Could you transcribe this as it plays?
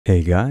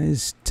Hey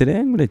guys, today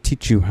I'm going to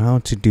teach you how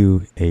to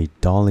do a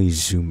dolly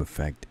zoom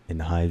effect in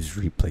Hive's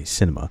Replay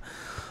Cinema.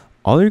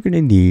 All you're going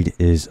to need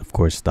is, of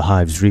course, the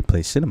Hive's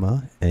Replay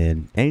Cinema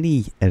and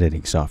any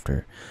editing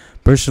software.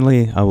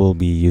 Personally, I will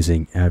be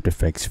using After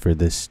Effects for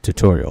this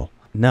tutorial.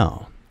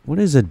 Now, what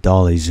is a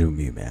dolly zoom,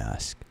 you may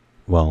ask?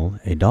 Well,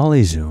 a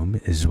dolly zoom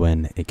is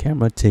when a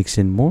camera takes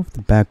in more of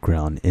the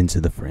background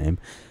into the frame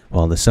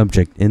while the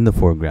subject in the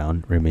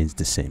foreground remains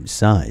the same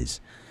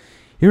size.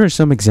 Here are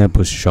some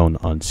examples shown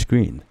on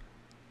screen.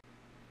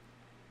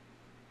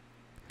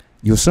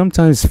 You'll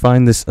sometimes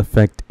find this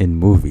effect in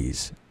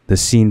movies. The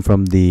scene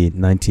from the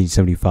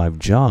 1975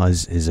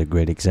 Jaws is a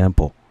great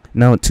example.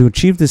 Now, to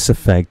achieve this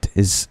effect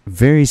is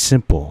very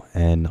simple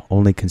and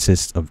only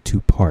consists of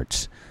two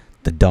parts,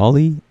 the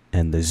dolly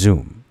and the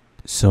zoom.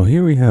 So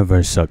here we have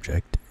our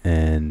subject,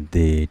 and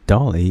the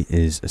dolly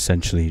is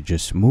essentially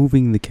just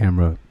moving the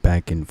camera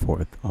back and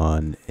forth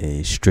on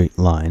a straight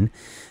line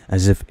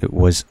as if it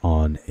was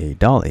on a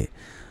dolly.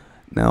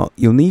 Now,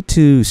 you'll need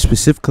to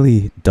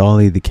specifically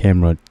dolly the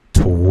camera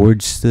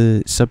towards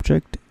the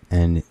subject,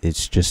 and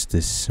it's just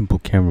this simple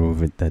camera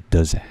movement that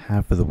does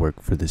half of the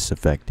work for this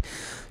effect.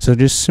 So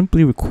just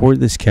simply record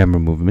this camera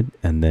movement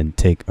and then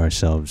take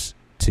ourselves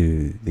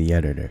to the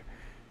editor.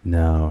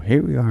 Now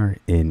here we are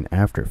in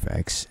After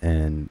Effects,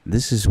 and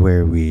this is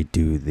where we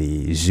do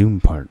the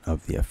zoom part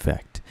of the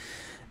effect.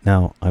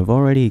 Now I've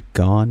already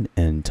gone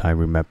and time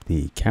remapped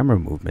the camera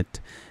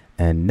movement,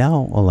 and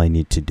now all I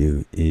need to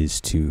do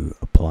is to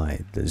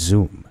apply the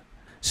zoom.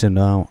 So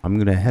now I'm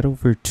going to head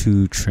over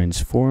to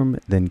Transform,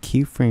 then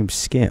Keyframe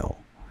Scale.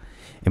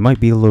 It might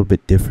be a little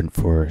bit different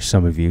for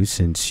some of you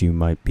since you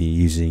might be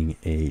using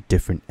a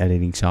different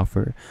editing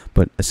software,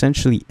 but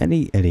essentially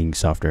any editing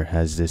software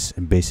has this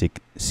basic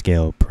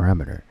scale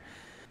parameter.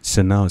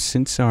 So now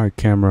since our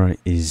camera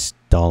is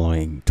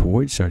dollying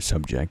towards our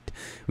subject,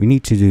 we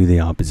need to do the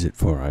opposite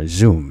for our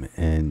zoom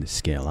and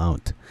scale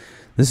out.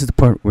 This is the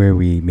part where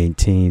we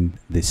maintain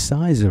the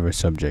size of our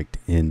subject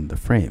in the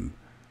frame.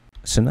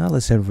 So now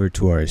let's head over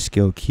to our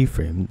scale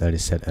keyframe that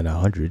is set at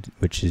 100,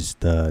 which is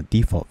the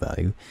default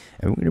value,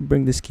 and we're going to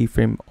bring this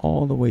keyframe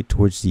all the way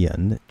towards the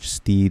end,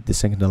 just the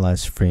second to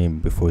last frame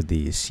before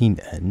the scene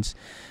ends.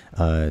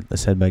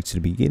 Let's head back to the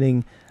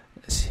beginning.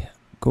 Let's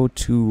go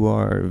to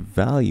our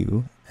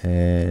value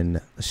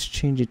and let's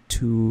change it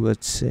to,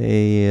 let's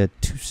say,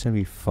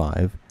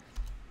 275.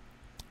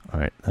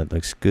 Alright, that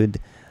looks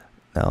good.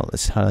 Now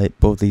let's highlight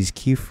both these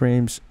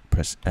keyframes,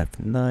 press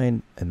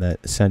F9, and that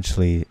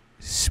essentially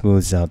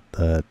smooths out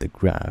the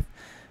graph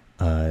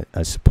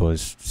as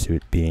opposed to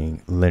it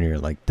being linear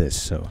like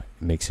this, so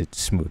it makes it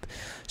smooth.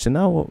 So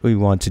now what we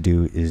want to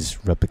do is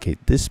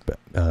replicate this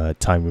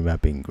time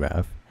remapping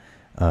graph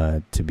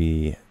to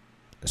be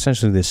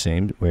essentially the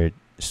same, where it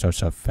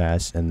starts off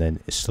fast and then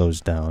it slows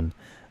down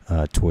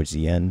towards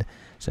the end.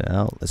 So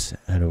now let's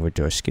head over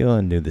to our scale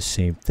and do the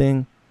same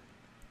thing.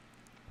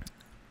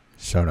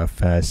 Start off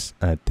fast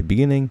at the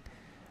beginning,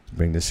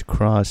 bring this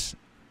across.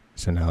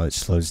 So now it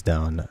slows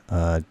down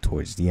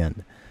towards the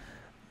end.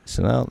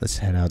 So now let's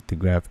head out the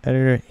graph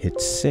editor,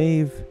 hit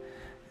save,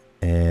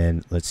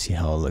 and let's see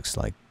how it looks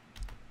like.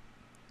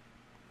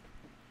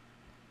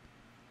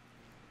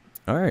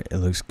 Alright, it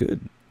looks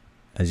good.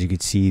 As you can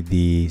see,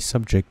 the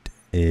subject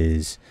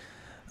is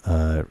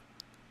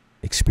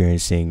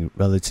experiencing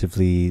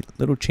relatively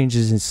little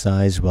changes in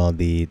size while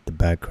the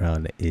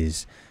background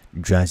is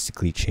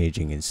drastically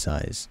changing in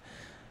size.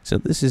 So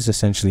this is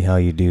essentially how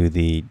you do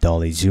the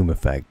dolly zoom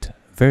effect.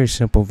 Very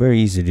simple, very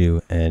easy to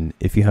do, and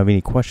if you have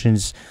any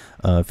questions,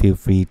 feel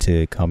free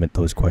to comment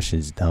those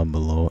questions down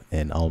below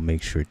and I'll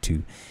make sure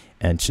to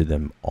answer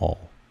them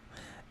all.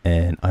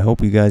 And I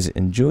hope you guys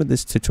enjoyed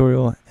this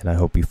tutorial, and I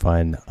hope you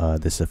find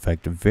this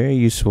effect very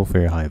useful for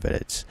your Hive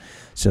edits.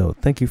 So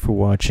thank you for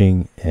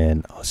watching,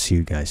 and I'll see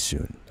you guys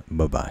soon.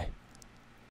 Bye bye.